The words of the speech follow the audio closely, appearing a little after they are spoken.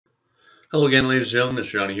Hello again, ladies and gentlemen.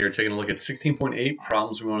 Mr. Johnny here, taking a look at 16.8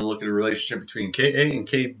 problems. We want to look at a relationship between Ka and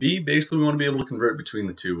Kb. Basically, we want to be able to convert between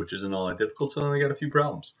the two, which isn't all that difficult, so then we got a few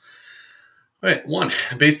problems. All right, one,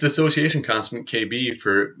 base dissociation constant Kb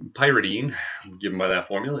for pyridine, given by that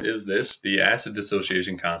formula, is this. The acid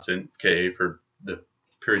dissociation constant, Ka, for the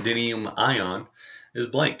pyridinium ion, is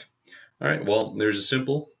blank. All right, well, there's a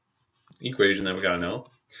simple equation that we got to know.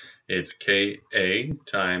 It's Ka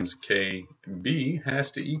times Kb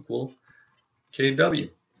has to equal Kw.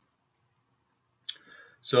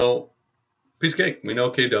 So, piece of cake. We know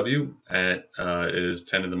Kw is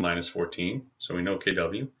 10 to the minus 14, so we know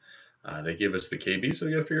Kw. They give us the Kb, so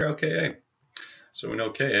we got to figure out Ka. So we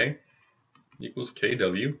know Ka equals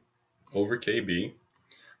Kw over Kb.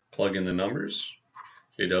 Plug in the numbers.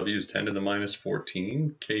 Kw is 10 to the minus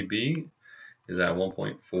 14. Kb is at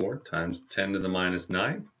 1.4 times 10 to the minus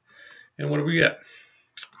 9. And what do we get?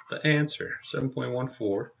 The answer,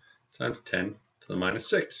 7.14 times 10 to the minus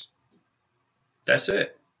 6. That's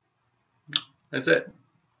it. That's it.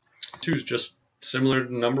 2 is just similar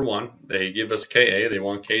to number 1. They give us Ka, they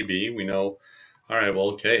want Kb. We know, all right,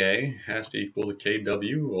 well, Ka has to equal the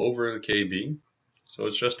Kw over the Kb. So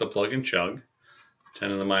it's just a plug and chug. 10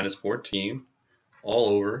 to the minus 14 all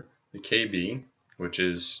over the Kb, which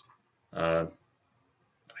is,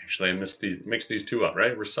 actually I mixed these two up,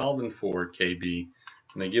 right? We're solving for Kb,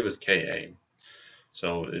 and they give us Ka.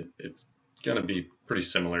 So it's going to be pretty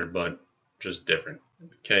similar, but just different.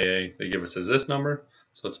 Ka, they give us as this number,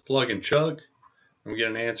 so it's plug and chug, and we get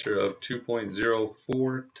an answer of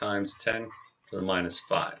 2.04 times 10 to the minus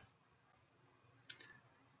 5.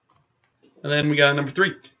 And then we got number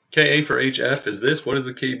 3. Ka for HF is this. What is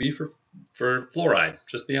the Kb for fluoride?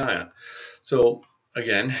 Just the ion. So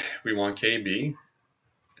again, we want Kb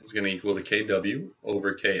is going to equal the Kw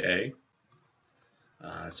over Ka.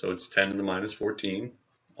 So it's 10 to the minus 14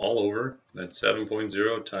 all over. That's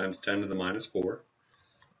 7.0 times 10 to the minus 4,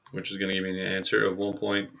 which is going to give me an answer of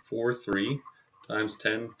 1.43 times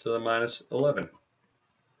 10 to the minus 11.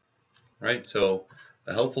 Right, so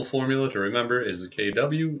a helpful formula to remember is the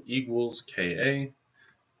Kw equals Ka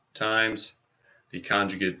times the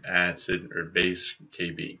conjugate acid or base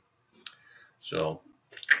Kb. So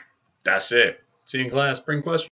that's it. See you in class. Bring questions.